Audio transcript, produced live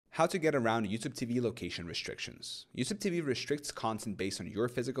How to get around YouTube TV location restrictions. YouTube TV restricts content based on your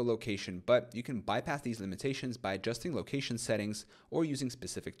physical location, but you can bypass these limitations by adjusting location settings or using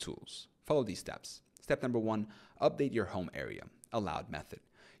specific tools. Follow these steps. Step number 1, update your home area. Allowed method.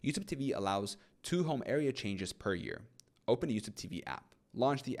 YouTube TV allows 2 home area changes per year. Open the YouTube TV app.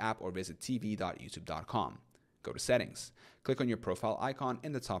 Launch the app or visit tv.youtube.com. Go to Settings. Click on your profile icon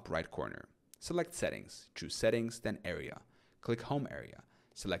in the top right corner. Select Settings. Choose Settings, then Area. Click Home Area.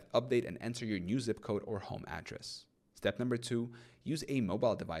 Select Update and enter your new zip code or home address. Step number 2, use a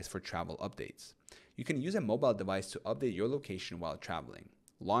mobile device for travel updates. You can use a mobile device to update your location while traveling.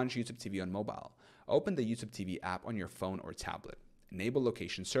 Launch YouTube TV on mobile. Open the YouTube TV app on your phone or tablet. Enable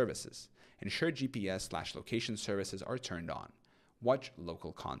location services. Ensure GPS/location services are turned on. Watch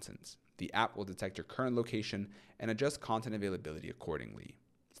local content. The app will detect your current location and adjust content availability accordingly.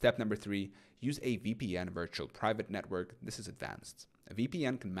 Step number 3, use a VPN virtual private network. This is advanced. A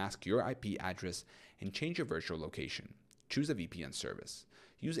VPN can mask your IP address and change your virtual location. Choose a VPN service.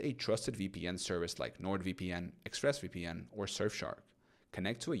 Use a trusted VPN service like NordVPN, ExpressVPN, or Surfshark.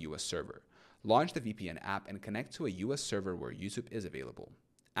 Connect to a US server. Launch the VPN app and connect to a US server where YouTube is available.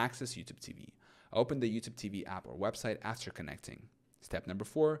 Access YouTube TV. Open the YouTube TV app or website after connecting. Step number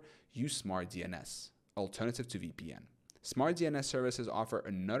 4, use Smart DNS, alternative to VPN. Smart DNS services offer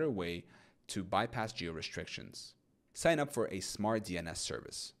another way to bypass geo restrictions. Sign up for a Smart DNS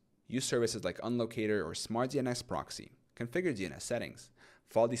service. Use services like Unlocator or Smart DNS Proxy. Configure DNS settings.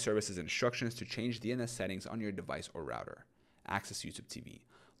 Follow the service's instructions to change DNS settings on your device or router. Access YouTube TV.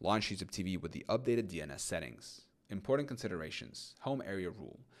 Launch YouTube TV with the updated DNS settings. Important considerations. Home area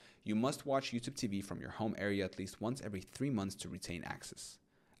rule. You must watch YouTube TV from your home area at least once every 3 months to retain access.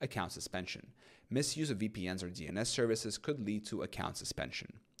 Account suspension. Misuse of VPNs or DNS services could lead to account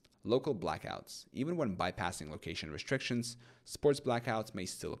suspension. Local blackouts. Even when bypassing location restrictions, sports blackouts may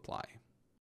still apply.